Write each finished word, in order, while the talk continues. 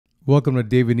Welcome to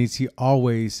David Nissi,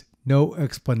 always no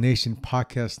explanation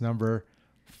podcast number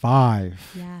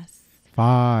 5. Yes.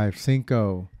 5,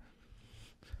 cinco.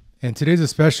 And today's a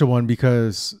special one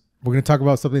because we're going to talk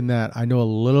about something that I know a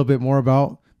little bit more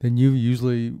about than you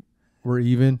usually were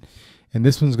even. And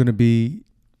this one's going to be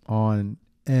on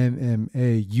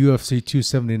MMA, UFC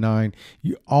 279.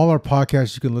 All our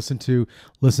podcasts you can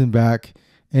listen back,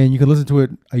 and you can listen to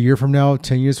it a year from now,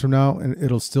 10 years from now, and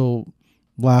it'll still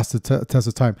last the test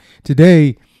of time.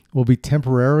 Today will be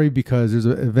temporary because there's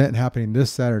an event happening this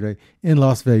Saturday in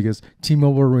Las Vegas,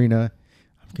 T-Mobile Arena.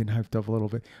 I'm getting hyped up a little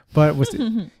bit. But what's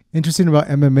interesting about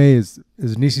MMA is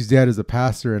Nissi's dad is a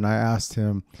pastor, and I asked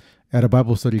him at a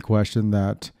Bible study question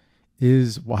that,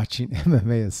 is watching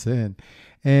MMA a sin?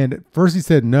 And at first he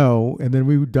said no, and then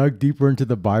we dug deeper into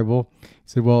the Bible. He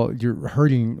said, well, you're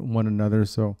hurting one another,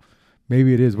 so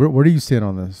maybe it is. Where do you stand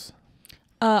on this?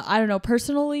 I don't know.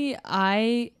 Personally,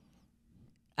 I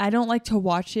don't like to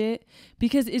watch it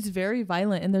because it's very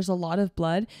violent and there's a lot of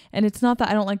blood. And it's not that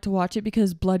I don't like to watch it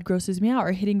because blood grosses me out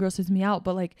or hitting grosses me out,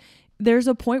 but like there's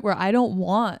a point where I don't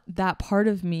want that part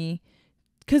of me,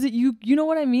 because you know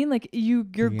what I mean? Like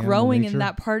you're growing, and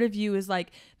that part of you is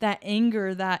like that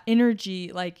anger, that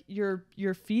energy, like you're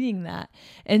feeding that.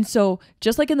 And so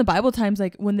just like in the Bible times,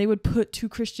 like when they would put two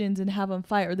Christians and have them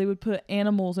fight, or they would put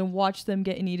animals and watch them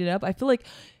get eaten up, I feel like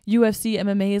UFC,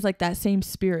 MMA is like that same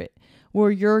spirit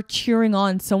where you're cheering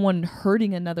on someone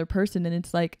hurting another person. And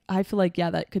it's like, I feel like,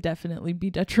 yeah, that could definitely be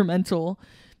detrimental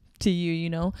to you, you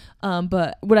know.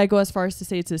 But would I go as far as to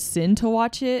say it's a sin to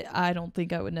watch it? I don't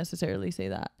think I would necessarily say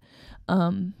that.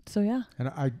 So yeah.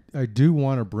 And I do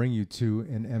want to bring you to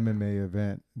an MMA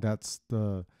event. That's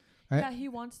he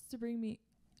wants to bring me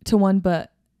to one,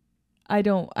 but I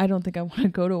don't think I want to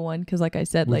go to one because, like I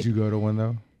said, would you go to one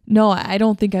though? No, I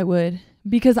don't think I would,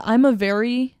 because I'm a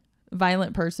very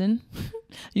violent person.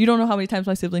 You don't know how many times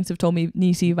my siblings have told me,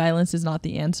 Nissi, violence is not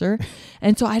the answer.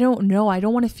 And so I don't know. I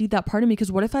don't want to feed that part of me,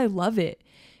 because what if I love it?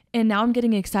 And now I'm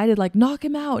getting excited, like, knock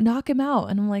him out.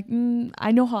 And I'm like,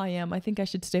 I know how I am. I think I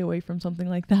should stay away from something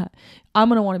like that. I'm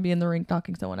going to want to be in the ring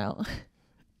knocking someone out.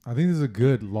 I think this is a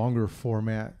good longer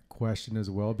format question as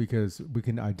well, because we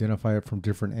can identify it from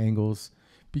different angles.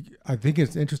 I think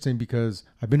it's interesting because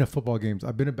I've been to football games.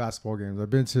 I've been to basketball games. I've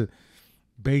been to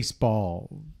baseball,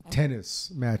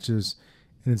 tennis matches,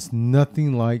 and it's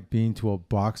nothing like being to a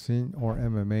boxing or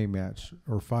MMA match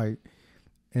or fight.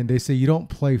 And they say you don't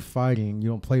play fighting, you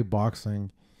don't play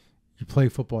boxing, you play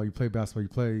football, you play basketball, you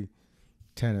play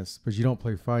tennis, but you don't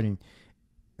play fighting.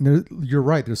 And you're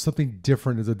right, there's something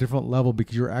different. There's a different level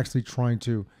because you're actually trying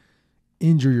to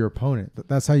injure your opponent.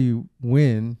 That's how you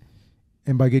win,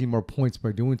 and by getting more points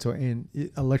by doing so. And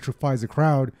it electrifies the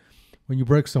crowd when you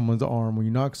break someone's arm, when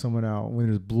you knock someone out, when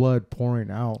there's blood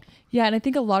pouring out. Yeah, and I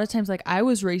think a lot of times, like, I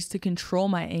was raised to control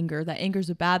my anger. That anger is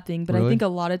a bad thing. But really? I think a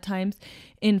lot of times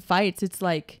in fights, it's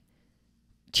like,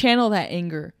 channel that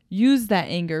anger. Use that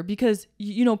anger. Because,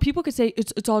 you know, people could say,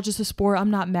 it's all just a sport,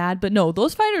 I'm not mad. But no,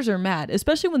 those fighters are mad.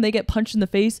 Especially when they get punched in the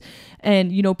face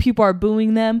and, you know, people are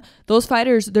booing them. Those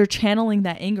fighters, they're channeling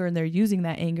that anger and they're using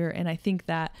that anger. And I think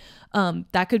that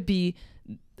that could be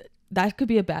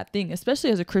a bad thing,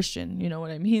 especially as a Christian. You know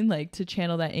what I mean? Like, to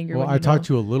channel that anger. Well, I taught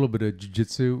you a little bit of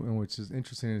jiu-jitsu, and which is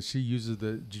interesting, is she uses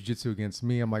the jiu-jitsu against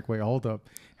me. I'm like, wait, hold up.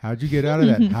 How'd you get out of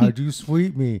that? How'd you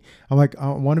sweep me? I'm like, I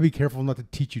want to be careful not to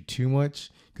teach you too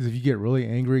much, because if you get really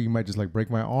angry, you might just like break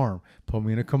my arm, put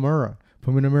me in a Kimura,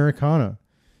 put me in Americana.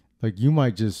 Like, you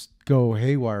might just go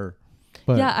haywire.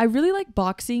 But yeah, I really like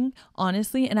boxing,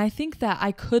 honestly. And I think that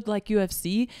I could like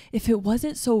UFC if it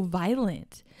wasn't so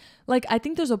violent. Like, I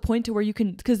think there's a point to where you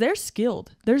can, because they're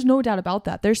skilled. There's no doubt about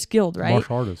that. They're skilled, right?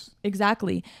 Martial artists.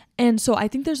 Exactly. And so I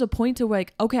think there's a point to where,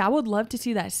 like, okay, I would love to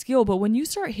see that skill. But when you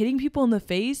start hitting people in the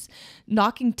face,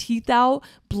 knocking teeth out,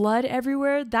 blood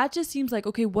everywhere, that just seems like,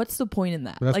 okay, what's the point in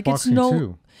that? But that's like, boxing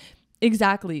too.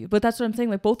 Exactly. But that's what I'm saying.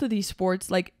 Like, both of these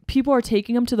sports, like, people are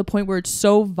taking them to the point where it's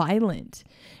so violent.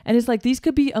 And it's like, these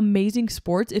could be amazing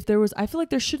sports if there was, I feel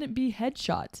like there shouldn't be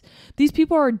headshots. These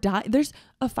people are dying. There's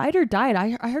a fighter died.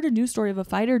 I heard a news story of a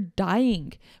fighter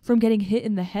dying from getting hit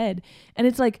in the head. And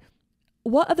it's like,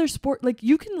 what other sport? Like,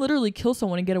 you can literally kill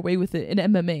someone and get away with it in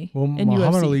MMA. Well, and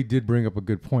Muhammad UFC. Ali did bring up a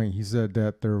good point. He said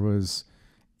that there was,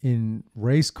 in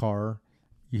race car,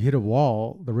 you hit a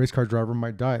wall, the race car driver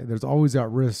might die. There's always that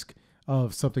risk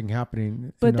of something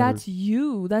happening. But that's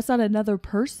you. That's not another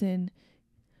person.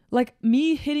 Like,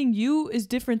 me hitting you is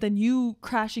different than you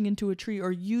crashing into a tree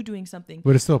or you doing something.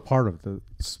 But it's still part of the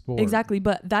sport. Exactly.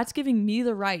 But that's giving me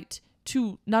the right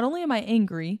to, not only am I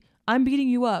angry, I'm beating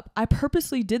you up. I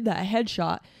purposely did that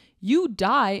headshot. You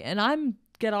die and I'm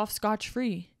get off scotch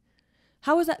free.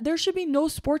 How is that? There should be no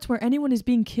sports where anyone is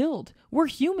being killed. We're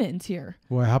humans here.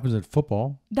 Well, it happens in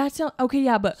football. That's not okay.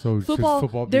 Yeah, but So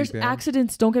football there's banned?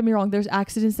 accidents. Don't get me wrong. There's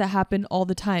accidents that happen all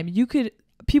the time.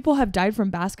 People have died from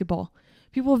basketball.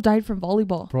 People have died from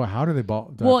volleyball. Bro, how do they die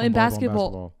Well, from in volleyball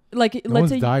basketball, like No let's one's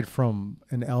say died from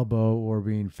an elbow or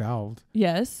being fouled.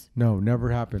 yes. No, never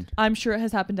happened. I'm sure it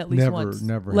has happened at least once.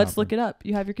 Never Let's happened. look it up.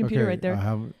 You have your computer right there. I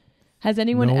haven't. Has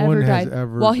anyone No ever one has died?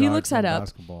 ever While he died looks from that up,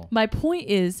 basketball. my point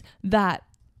is that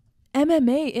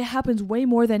MMA, it happens way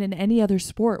more than in any other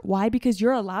sport. Why? Because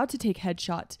you're allowed to take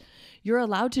headshots. You're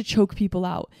allowed to choke people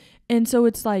out. And so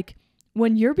it's like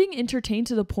when you're being entertained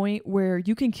to the point where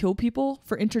you can kill people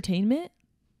for entertainment,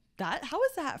 how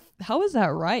is that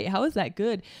right? How is that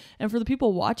good? And for the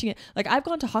people watching it, like I've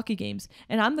gone to hockey games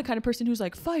and I'm the kind of person who's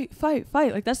like, fight, fight,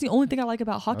 fight. Like that's the only thing I like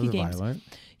about hockey games. Violent.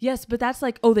 Yes, but that's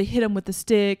like, oh, they hit him with the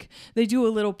stick. They do a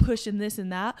little push and this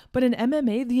and that. But in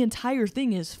MMA, the entire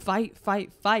thing is fight,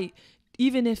 fight, fight.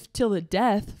 Even if till the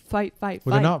death, fight, fight,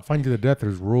 Well, fight. they're not fighting to the death.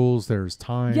 There's rules. There's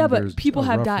time. Yeah, but there's people a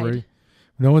have referee. died.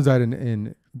 No one's died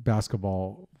in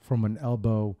basketball from an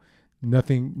elbow.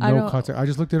 Nothing. No contact. I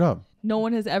just looked it up. No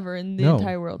one has ever in the No,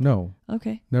 entire world. No.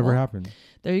 Okay. Never well, happened.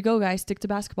 There you go, guys. Stick to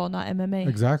basketball, not MMA.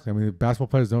 Exactly. I mean, basketball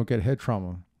players don't get head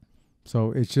trauma.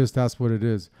 So it's just that's what it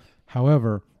is.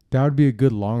 However, that would be a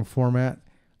good long format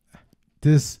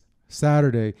this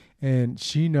Saturday. And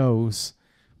she knows,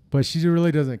 but she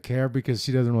really doesn't care because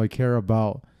she doesn't really care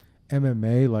about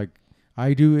MMA like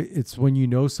I do. It's when you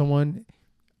know someone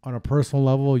on a personal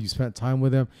level, you spent time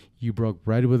with them, you broke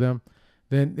bread with them,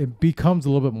 then it becomes a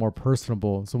little bit more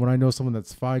personable. So when I know someone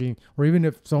that's fighting, or even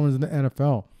if someone's in the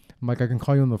NFL, I'm like, I can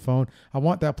call you on the phone. I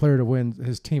want that player to win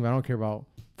his team. I don't care about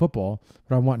football,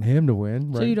 but I want him to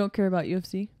win. Right? So you don't care about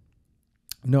UFC?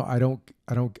 No, I don't.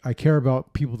 I care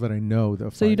about people that I know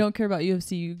that So fight. you don't care about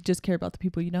UFC, you just care about the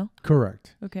people you know?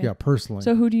 Correct. Okay. Yeah, personally.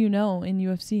 So who do you know in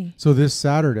UFC? So this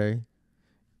Saturday,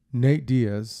 Nate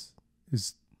Diaz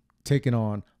is taking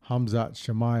on Hamzat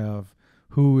Chimaev,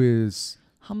 who is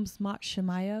Hamzat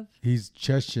Chimaev? he's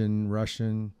Chechen,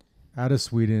 Russian, out of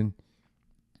Sweden.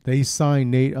 They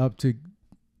signed Nate up to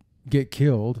get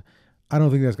killed. I don't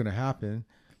think that's going to happen.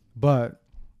 But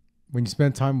when you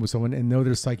spend time with someone and know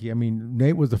their psyche, I mean,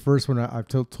 Nate was the first one. I've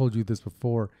told you this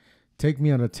before. Take me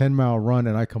on a 10-mile run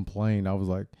and I complained. I was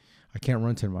like, I can't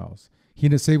run 10 miles. He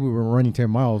didn't say we were running 10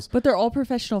 miles. But they're all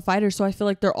professional fighters, so I feel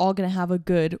like they're all going to have a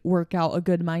good workout, a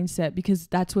good mindset, because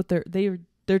that's what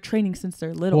they're training since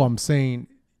they're little. Well, I'm saying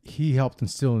he helped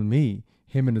instill in me,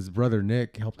 him and his brother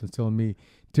Nick helped instill in me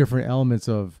different elements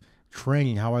of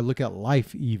training, how I look at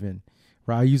life even.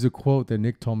 Right? I use a quote that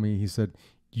Nick told me. He said,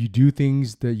 you do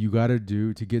things that you got to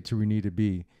do to get to where you need to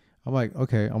be. I'm like,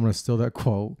 okay, I'm going to steal that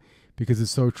quote because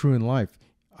it's so true in life.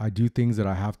 I do things that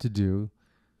I have to do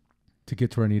to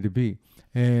get to where I need to be.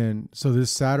 And so this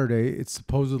Saturday, it's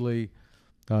supposedly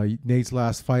Nate's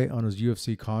last fight on his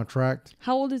UFC contract.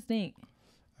 How old is Nate?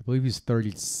 I believe he's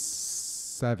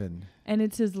 37. And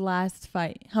it's his last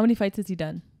fight. How many fights has he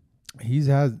done? He's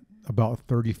had about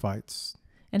 30 fights.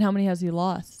 And how many has he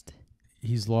lost?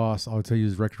 He's lost. I'll tell you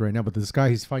his record right now. But this guy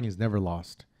he's fighting has never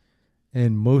lost.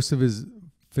 And most of his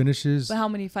finishes. But how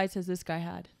many fights has this guy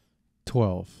had?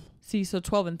 12. See, so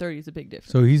 12 and 30 is a big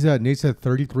difference. So Nate's had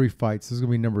 33 fights. This is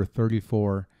gonna be number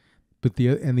 34. But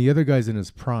the other guy's in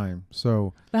his prime.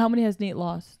 So. But how many has Nate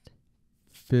lost?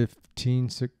 15,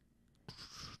 6,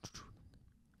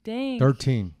 Dang.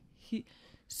 13.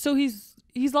 So he's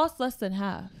lost less than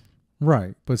half.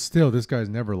 Right, but still, this guy's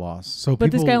never lost. So,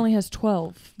 but this guy only has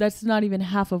 12. That's not even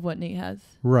half of what Nate has.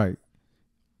 Right,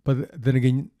 but then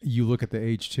again, you look at the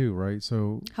age too, right?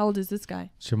 So how old is this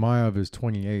guy? Chimaev is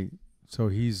 28, so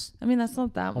he's. I mean, that's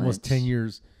not that almost much. 10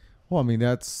 years. Well, I mean,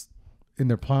 that's in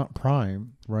their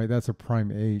prime, right? That's a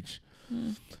prime age.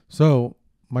 So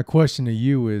my question to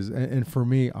you is, and for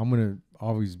me, I'm gonna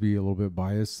always be a little bit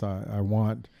biased. I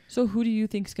want. So who do you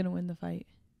think's gonna win the fight?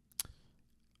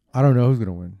 I don't know who's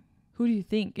gonna win. Who do you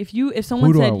think? If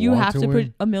someone said you have to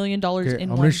put $1 million in I'm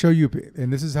one. going to show you,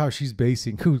 and this is how she's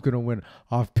basing who's going to win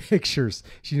off pictures.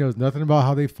 She knows nothing about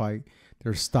how they fight,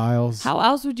 their styles. How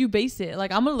else would you base it?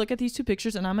 Like, I'm going to look at these two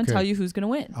pictures and I'm going to tell you who's going to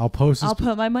win. I'll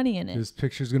put my money in it. This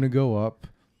picture's going to go up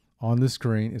on the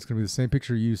screen. It's going to be the same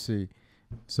picture you see.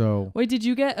 So wait, did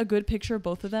you get a good picture of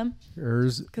both of them?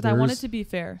 Because I want it to be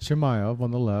fair. Chimaev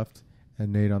on the left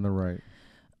and Nate on the right.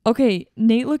 Okay,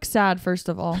 Nate looks sad, first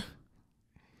of all.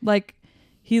 Like,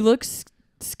 he looks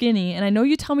skinny, and I know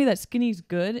you tell me that skinny's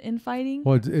good in fighting.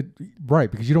 Well, right,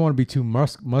 because you don't want to be too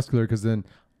muscular because then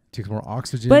it takes more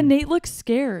oxygen. But Nate looks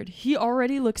scared. He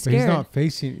already looks scared. He's not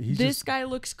facing. This guy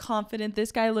looks confident.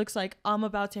 This guy looks like, I'm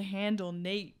about to handle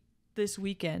Nate. this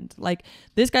weekend. Like,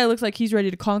 this guy looks like he's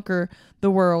ready to conquer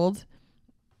the world.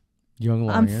 Young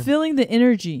lion. I'm feeling the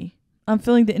energy.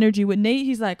 With Nate,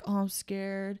 he's like, oh, I'm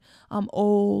scared. I'm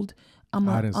old. I'm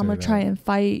gonna try and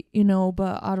fight,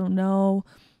 but I don't know.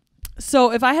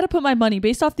 So if I had to put my money,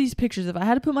 based off these pictures,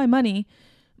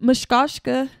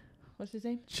 Mashkashka, what's his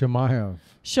name?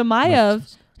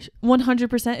 CHIMAEV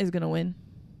 100% is gonna win.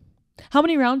 How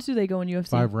many rounds do they go in UFC?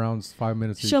 5 rounds, 5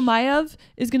 minutes each. CHIMAEV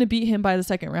is gonna beat him by the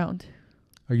second round.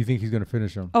 Oh, you think he's gonna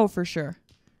finish him? Oh, for sure.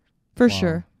 For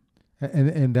sure.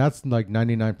 And that's like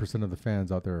 99% of the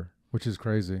fans out there, which is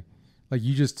crazy. Like,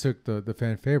 you just took the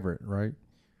fan favorite, right?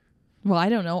 Well, I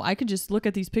don't know. I could just look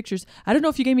at these pictures. I don't know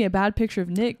if you gave me a bad picture of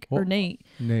Nick or Nate.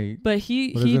 But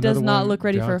he does not look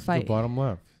ready for a fight. The bottom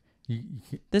left.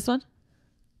 This one?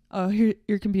 Oh,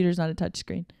 your computer's not a touch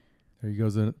screen. There he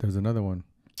goes. There's another one.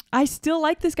 I still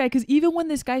like this guy because even when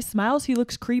this guy smiles, he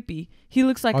looks creepy. He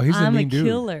looks like I'm a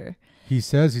killer. He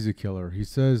says he's a killer. He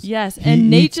says yes, and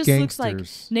Nate just looks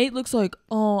like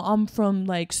oh, I'm from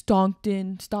like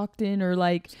Stockton, or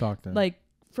like Stockton, like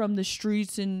from the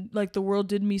streets, and like the world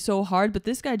did me so hard. But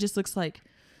this guy just looks like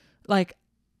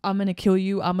I'm gonna kill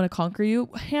you, I'm gonna conquer you.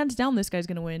 Hands down, this guy's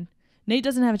gonna win. Nate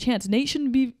doesn't have a chance. Nate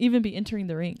shouldn't even be entering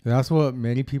the ring. That's what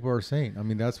many people are saying. I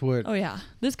mean, that's what. Oh yeah,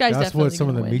 this guy's that's definitely what some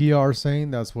of the media are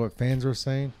saying. That's what fans are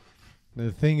saying.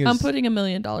 The thing is, I'm putting $1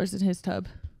 million in his tub.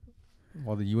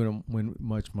 Well, you wouldn't win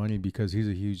much money because he's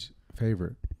a huge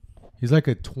favorite. He's like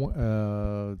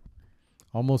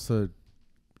almost a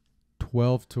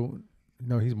 12 to.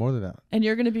 No, he's more than that. And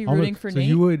you're going to be rooting for Nate?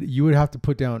 So you would have to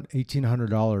put down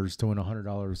 $1,800 to win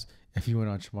 $100 if you went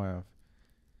on CHIMAEV.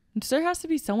 There has to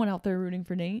be someone out there rooting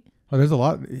for Nate. Oh, there's a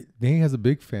lot. Nate has a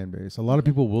big fan base. A lot of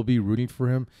people will be rooting for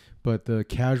him, but the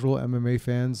casual MMA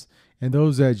fans and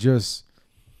those that just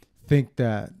think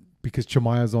that because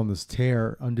CHIMAEV's on this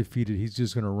tear, undefeated, he's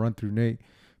just going to run through Nate.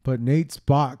 But Nate's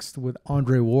boxed with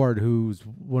Andre Ward, who's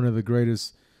one of the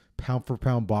greatest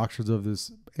pound-for-pound boxers of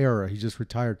this era. He just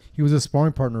retired. He was a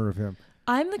sparring partner of him.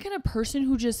 I'm the kind of person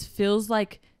who just feels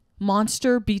like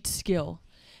monster beats skill.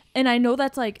 And I know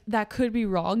that's like, that could be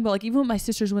wrong, but like even with my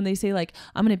sisters, when they say like,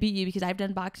 I'm going to beat you because I've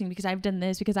done boxing, because I've done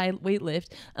this, because I weightlift,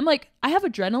 I'm like, I have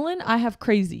adrenaline, I have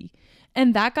crazy.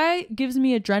 And that guy gives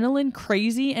me adrenaline,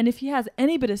 crazy. And if he has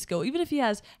any bit of skill, even if he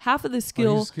has half of the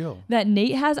skill that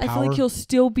Nate has, I feel like he'll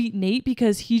still beat Nate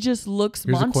because he just looks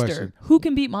monster. Who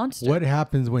can beat monster? What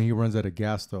happens when he runs out of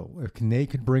gas, though? If Nate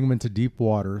could bring him into deep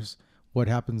waters, what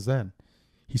happens then?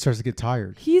 He starts to get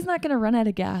tired. He's not going to run out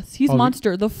of gas. He's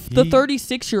monster. The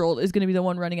 36-year-old is going to be the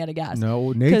one running out of gas.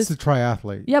 No, Nate's a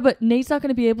triathlete. Yeah, but Nate's not going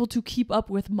to be able to keep up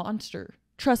with monster.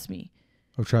 Trust me.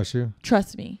 Oh, trust you?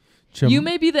 Trust me. You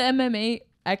may be the MMA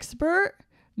expert,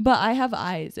 but I have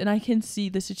eyes and I can see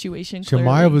the situation clearly.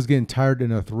 CHIMAEV was getting tired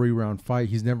in a 3-round fight.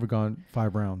 He's never gone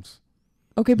 5 rounds.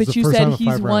 Okay, but you said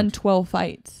he's won 12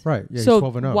 fights. Right. Yeah, so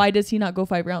he's 12-0. Why does he not go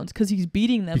 5 rounds? Because he's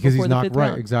beating them because before the 5th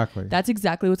round. Right, exactly. That's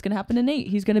exactly what's going to happen to Nate.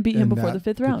 He's going to beat him before the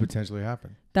 5th round. Could potentially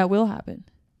happen. That will happen.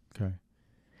 Okay.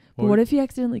 But what if he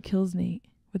accidentally kills Nate?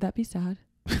 Would that be sad?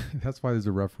 That's why there's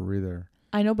a referee there.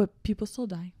 I know, but people still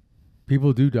die.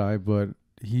 People do die, but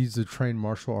he's a trained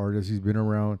martial artist. He's been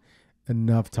around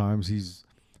enough times. He's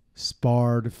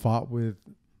sparred, fought with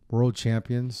world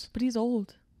champions. But he's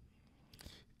old.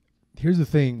 Here's the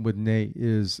thing with Nate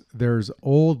is there's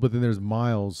old, but then there's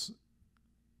miles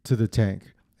to the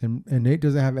tank. And Nate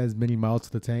doesn't have as many miles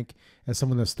to the tank as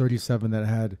someone that's 37 that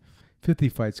had 50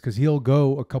 fights, because he'll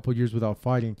go a couple years without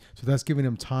fighting. So that's giving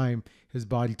him time, his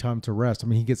body time to rest. I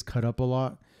mean, he gets cut up a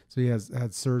lot. So he has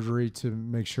had surgery to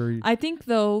make sure. I think,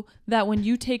 though, that when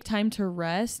you take time to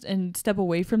rest and step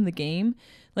away from the game,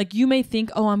 like you may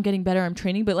think, oh, I'm getting better, I'm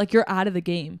training, but like you're out of the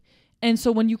game. And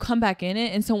so when you come back in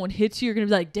it and someone hits you, you're going to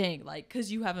be like, dang, like,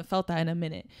 because you haven't felt that in a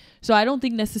minute. So I don't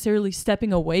think necessarily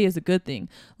stepping away is a good thing.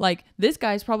 Like, this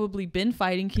guy's probably been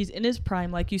fighting. He's in his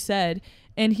prime, like you said,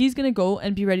 and he's going to go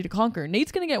and be ready to conquer.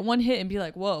 Nate's going to get one hit and be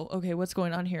like, whoa, okay, what's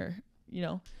going on here? You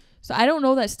know? So I don't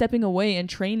know that stepping away and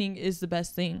training is the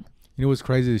best thing. You know what's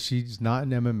crazy is she's not in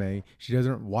MMA. She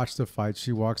doesn't watch the fight.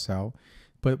 She walks out.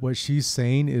 But what she's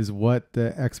saying is what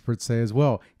the experts say as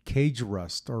well. Cage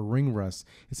rust or ring rust.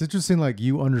 It's interesting, like,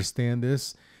 you understand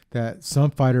this, that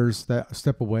some fighters that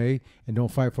step away and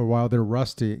don't fight for a while, they're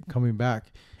rusty coming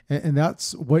back. And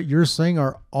that's what you're saying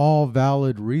are all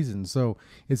valid reasons. So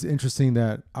it's interesting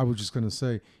that I was just going to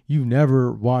say, you've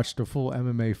never watched a full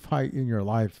MMA fight in your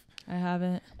life. I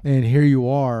haven't. And here you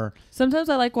are. Sometimes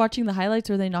I like watching the highlights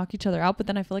where they knock each other out, but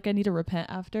then I feel like I need to repent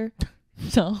after.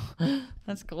 So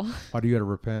that's cool. Why do you got to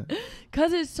repent?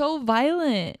 Because it's so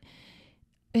violent.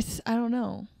 I don't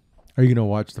know. Are you going to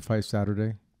watch the fight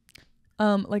Saturday?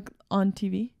 Like on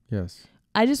TV. Yes.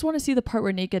 I just want to see the part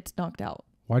where Nate gets knocked out.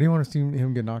 Why do you want to see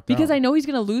him get knocked out? Because I know he's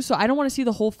gonna lose, so I don't want to see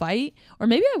the whole fight. Or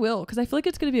maybe I will, because I feel like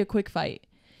it's gonna be a quick fight.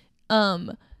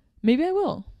 Maybe I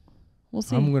will. We'll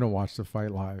see. I'm gonna watch the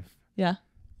fight live. Yeah.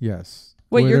 Yes.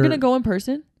 Wait, you're gonna go in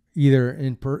person? Either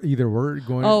we're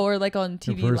going. Oh, or like on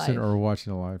TV in person live. or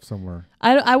watching it live somewhere.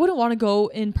 I wouldn't want to go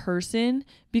in person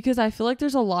because I feel like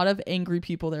there's a lot of angry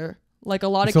people there, like a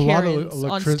lot of Karens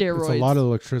on steroids. It's a lot of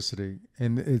electricity,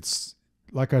 and it's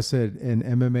like I said, in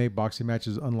MMA boxing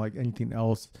matches, unlike anything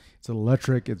else, it's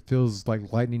electric. It feels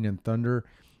like lightning and thunder.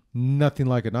 Nothing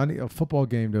like it. Not a football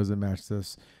game doesn't match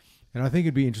this. And I think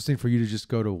it'd be interesting for you to just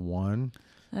go to one.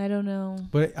 I don't know.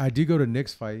 But I did go to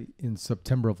Nick's fight in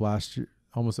September of last year,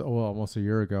 almost a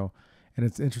year ago. And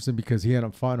it's interesting because he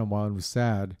hadn't fought in a while and was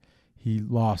sad. He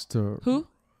lost to who?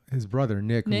 His brother,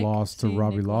 Nick lost to See,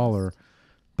 Robbie Nick Lawler. lost.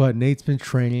 But Nate's been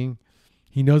training.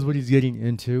 He knows what he's getting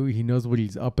into. He knows what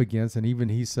he's up against. And even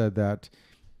he said that,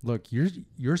 look,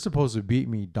 you're supposed to beat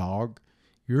me, dog.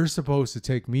 You're supposed to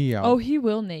take me out. Oh, he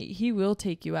will, Nate. He will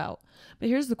take you out. But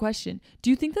here's the question: do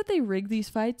you think that they rig these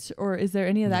fights, or is there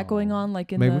any of that going on?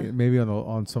 Like maybe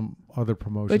on some other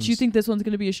promotions. But you think this one's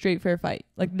going to be a straight fair fight?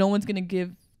 Like no one's going to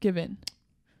give in.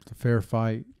 It's a fair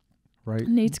fight, right?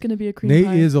 Nate's going to be a cream Nate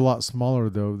pie. is a lot smaller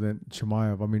though than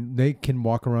CHIMAEV. I mean, Nate can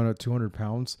walk around at 200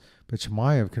 pounds, but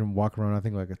CHIMAEV can walk around I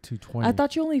think like a 220. I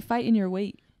thought you only fight in your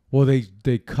weight. Well,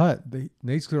 they cut.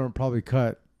 Nate's going to probably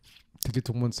cut to get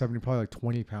to 170, probably like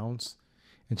 20 pounds.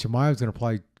 And CHIMAEV's going to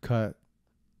probably cut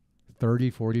 30,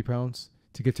 40 pounds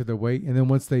to get to their weight. And then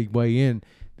once they weigh in,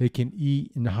 they can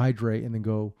eat and hydrate and then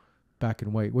go back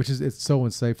in weight, which is it's so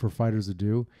unsafe for fighters to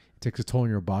do. It takes a toll on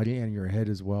your body and your head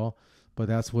as well. But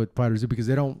that's what fighters do because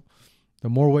they don't – the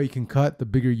more weight you can cut, the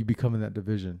bigger you become in that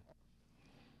division.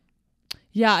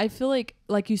 Yeah, I feel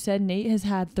like you said, Nate has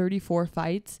had 34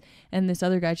 fights, and this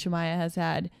other guy, CHIMAEV, has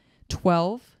had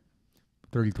 12.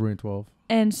 33 and 12.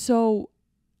 And so,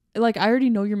 like, I already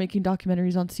know you're making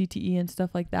documentaries on CTE and stuff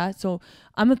like that. So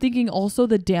I'm thinking also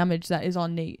the damage that is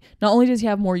on Nate. Not only does he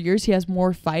have more years, he has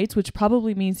more fights, which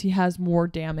probably means he has more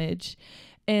damage.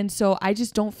 And so I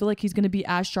just don't feel like he's going to be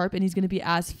as sharp and he's going to be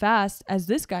as fast as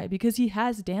this guy because he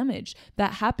has damage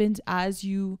that happens as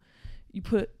you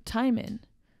put time in.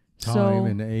 Time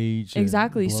and age.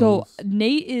 Exactly. And so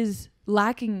Nate is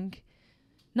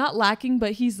not lacking,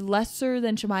 but he's lesser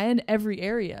than CHIMAEV in every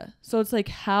area. So it's like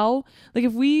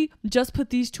if we just put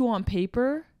these two on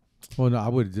paper. Well, no, I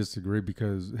would disagree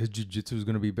because his jiu-jitsu is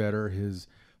going to be better. His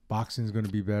boxing is going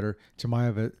to be better.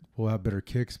 CHIMAEV will have better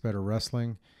kicks, better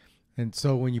wrestling. And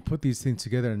so when you put these things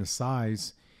together in the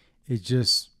size, it's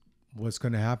just what's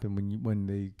going to happen when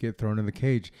they get thrown in the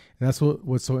cage. And that's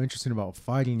what's so interesting about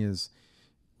fighting is,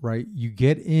 right, you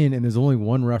get in and there's only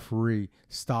one referee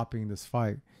stopping this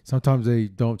fight. Sometimes they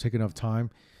don't take enough time.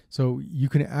 So you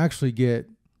can actually get,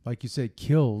 like you said,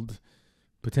 killed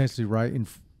potentially, right,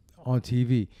 on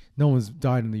TV. No one's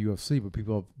died in the UFC, but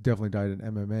people have definitely died in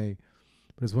MMA.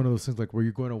 But it's one of those things like where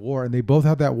you're going to war, and they both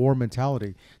have that war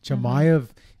mentality. CHIMAEV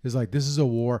is like, this is a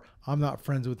war. I'm not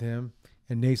friends with him.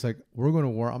 And Nate's like, we're going to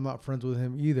war. I'm not friends with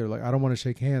him either. Like, I don't want to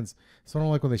shake hands. So I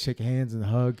don't like when they shake hands and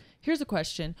hug. Here's a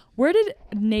question. Where did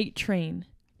Nate train?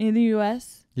 In the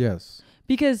U.S.? Yes.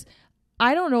 Because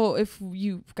I don't know if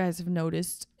you guys have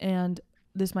noticed, and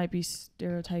this might be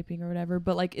stereotyping or whatever,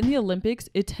 but like in the Olympics,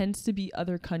 it tends to be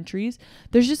other countries.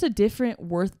 There's just a different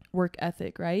work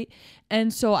ethic, right?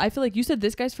 And so I feel like you said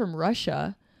this guy's from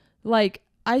Russia. Like,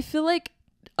 I feel like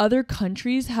other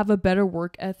countries have a better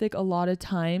work ethic a lot of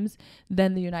times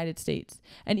than the United States.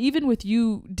 And even with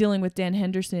you dealing with Dan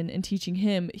Henderson and teaching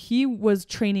him, he was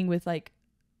training with like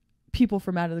people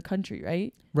from out of the country,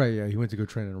 right? Right, yeah. He went to go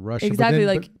train in Russia. Exactly.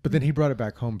 But then he brought it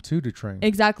back home too to train.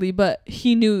 Exactly. But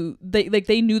he knew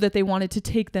they knew that they wanted to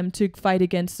take them to fight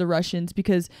against the Russians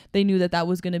because they knew that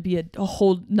was going to be a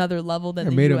whole nother level than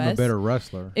the made US. him a better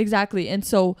wrestler. Exactly. And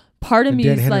so part of me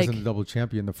Dan is Henderson, like the double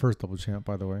champion, the first double champ,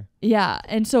 by the way. Yeah.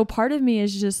 And so part of me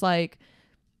is just like,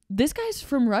 this guy's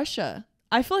from Russia.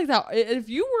 I feel like that if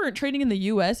you weren't training in the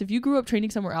US, if you grew up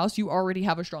training somewhere else, you already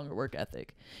have a stronger work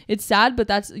ethic. It's sad, but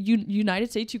that's United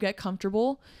States, you get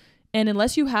comfortable. And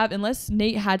unless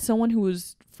Nate had someone who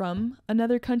was from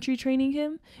another country training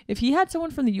him, if he had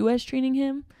someone from the US training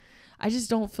him, I just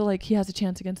don't feel like he has a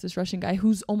chance against this Russian guy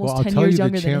who's almost 10 years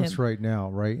younger than him. I'll tell you the champs right now,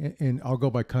 right? And I'll go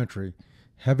by country.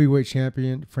 Heavyweight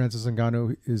champion Francis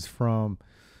Ngannou is from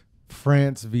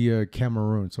France via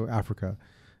Cameroon, so Africa.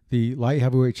 The light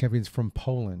heavyweight champion is from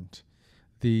Poland.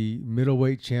 The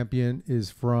middleweight champion is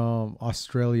from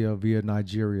Australia via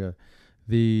Nigeria.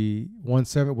 The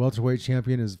 170 welterweight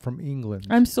champion is from England.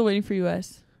 I'm still waiting for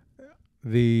US.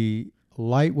 The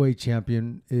lightweight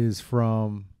champion is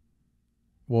from,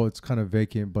 well, it's kind of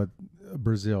vacant, but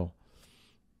Brazil.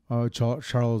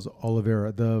 Charles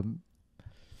Oliveira.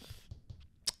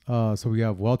 So we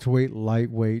have welterweight,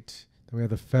 lightweight. Then we have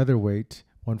the featherweight,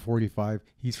 145.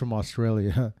 He's from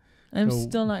Australia. I'm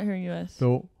still not hearing US.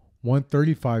 So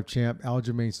 135 champ,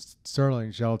 Aljamain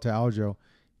Sterling. Shout out to Aljo.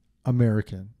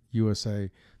 American,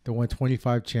 USA. The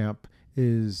 125 champ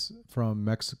is from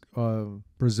Mexico,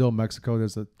 Brazil, Mexico.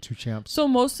 There's the 2 champs. So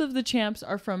most of the champs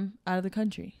are from out of the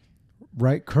country.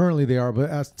 Right. Currently they are, but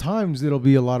at times it'll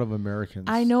be a lot of Americans.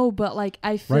 I know, but like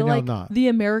I feel right now, like the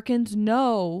Americans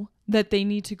know that they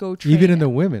need to go train. Even in the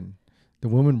women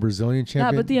Brazilian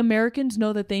champion. Yeah, but the Americans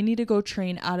know that they need to go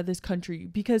train out of this country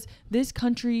because this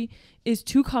country is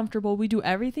too comfortable. We do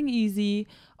everything easy.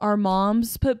 Our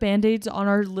moms put Band-Aids on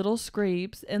our little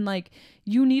scrapes. And like,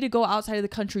 you need to go outside of the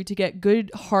country to get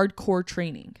good, hardcore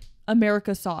training.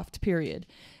 America soft, period.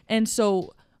 And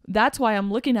so that's why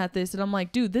I'm looking at this and I'm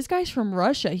like, dude, this guy's from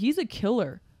Russia. He's a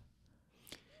killer.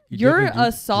 You're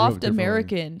a soft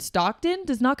American. Stockton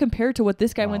does not compare to what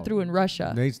this guy went through in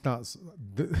Russia. Nate's not.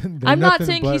 I'm not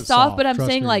saying he's soft, but I'm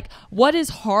saying like what is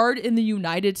hard in the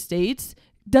United States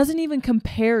doesn't even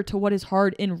compare to what is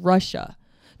hard in Russia,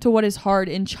 to what is hard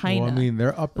in China. Well, I mean,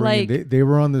 their upbringing, like, they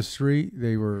were on the street.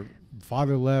 They were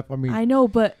father left. I mean, I know,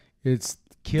 but it's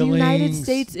killings. The United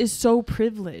States is so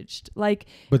privileged. Like,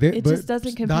 it just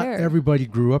doesn't compare. Not everybody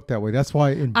grew up that way. That's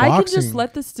why in boxing, I can just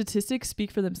let the statistics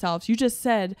speak for themselves. You just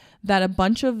said that a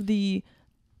bunch of the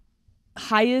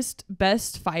highest,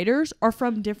 best fighters are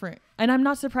from different, and I'm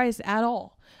not surprised at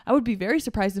all. I would be very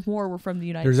surprised if more were from the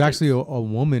United States. There's actually a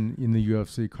woman in the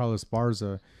UFC, Carla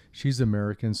Esparza. She's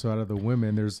American. So out of the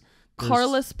women, there's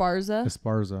Carla Esparza.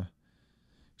 Esparza.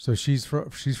 So she's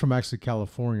from actually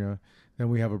California. Then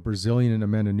we have a Brazilian and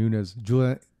Amanda Nunes.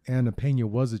 Juliana Pena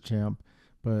was a champ,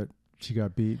 but she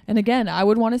got beat. And again, I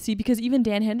would want to see, because even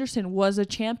Dan Henderson was a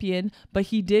champion, but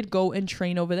he did go and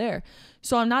train over there.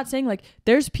 So I'm not saying like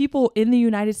there's people in the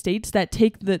United States that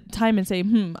take the time and say,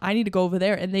 I need to go over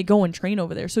there, and they go and train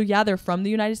over there. So yeah, they're from the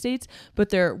United States, but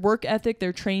their work ethic,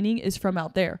 their training is from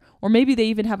out there. Or maybe they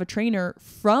even have a trainer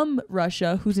from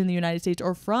Russia who's in the United States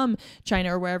or from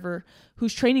China or wherever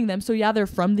who's training them. So yeah, they're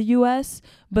from the US,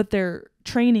 but their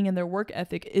training and their work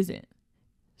ethic isn't.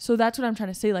 So that's what I'm trying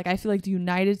to say. Like, I feel like the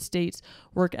United States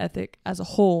work ethic as a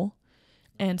whole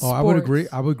and sports. I would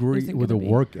agree with the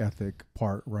work ethic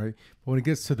part, right? But when it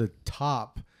gets to the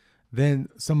top, then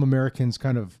some Americans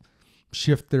kind of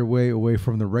shift their way away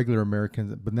from the regular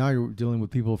Americans. But now you're dealing with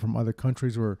people from other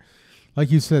countries where, like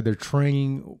you said, they're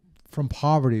training from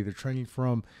poverty. They're training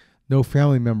from no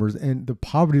family members. And the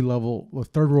poverty level of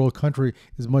third world country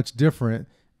is much different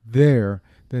there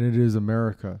than it is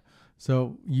America.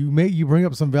 So you bring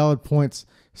up some valid points.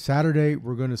 Saturday,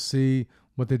 we're going to see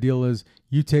what the deal is.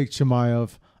 You take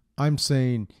CHIMAEV. I'm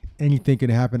saying anything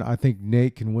can happen. I think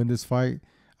Nate can win this fight.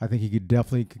 I think he could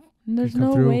definitely There's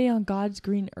no way on God's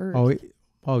green earth.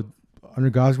 Under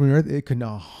God's green earth, it could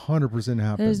 100%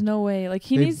 happen. There's no way. Like,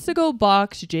 he needs to go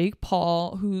box Jake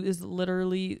Paul, who is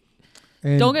literally...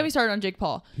 Don't get me started on Jake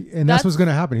Paul. And that's what's going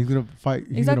to happen. He's going to fight.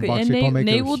 He's exactly. Going to box and Jake Paul,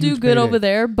 Nate will do good over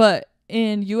there, but...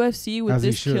 in UFC with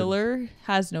this killer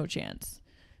has no chance.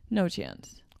 No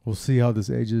chance. We'll see how this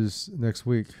ages next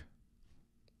week.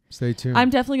 Stay tuned. I'm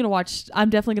definitely gonna watch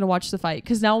the fight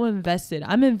because now I'm invested.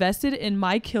 I'm invested in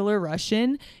my killer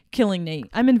Russian killing Nate.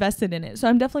 I'm invested in it. So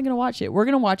I'm definitely gonna watch it. We're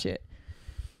gonna watch it.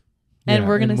 And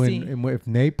we're gonna see. And if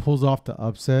Nate pulls off the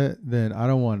upset, then I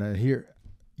don't want to hear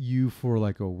you for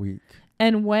like a week.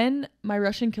 And when my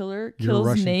Russian killer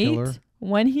kills Nate,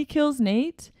 when he kills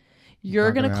Nate,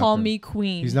 you're going to call me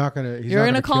queen. He's not going to. You're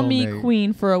going to call me Nate.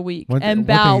 Queen for a week and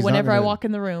bow whenever I walk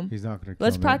in the room. He's not going to.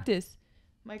 Let's practice.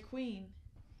 My queen.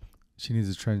 She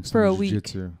needs to train for a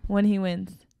jiu-jitsu. Week when he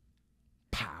wins.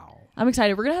 Pow. I'm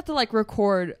excited. We're going to have to like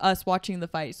record us watching the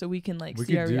fight so we can like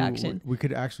see our reaction. We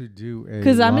could actually do a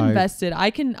because I'm invested. I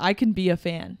can be a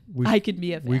fan. I can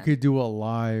be a fan. We could do a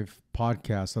live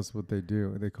podcast. That's what they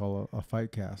do. They call a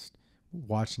fight cast.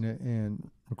 Watching it and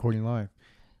recording live.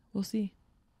 We'll see.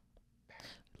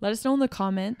 Let us know in the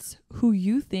comments who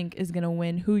you think is going to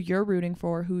win, who you're rooting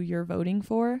for, who you're voting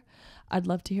for. I'd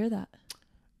love to hear that.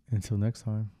 Until next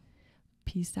time.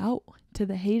 Peace out to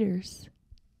the haters.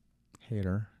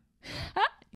 Hater.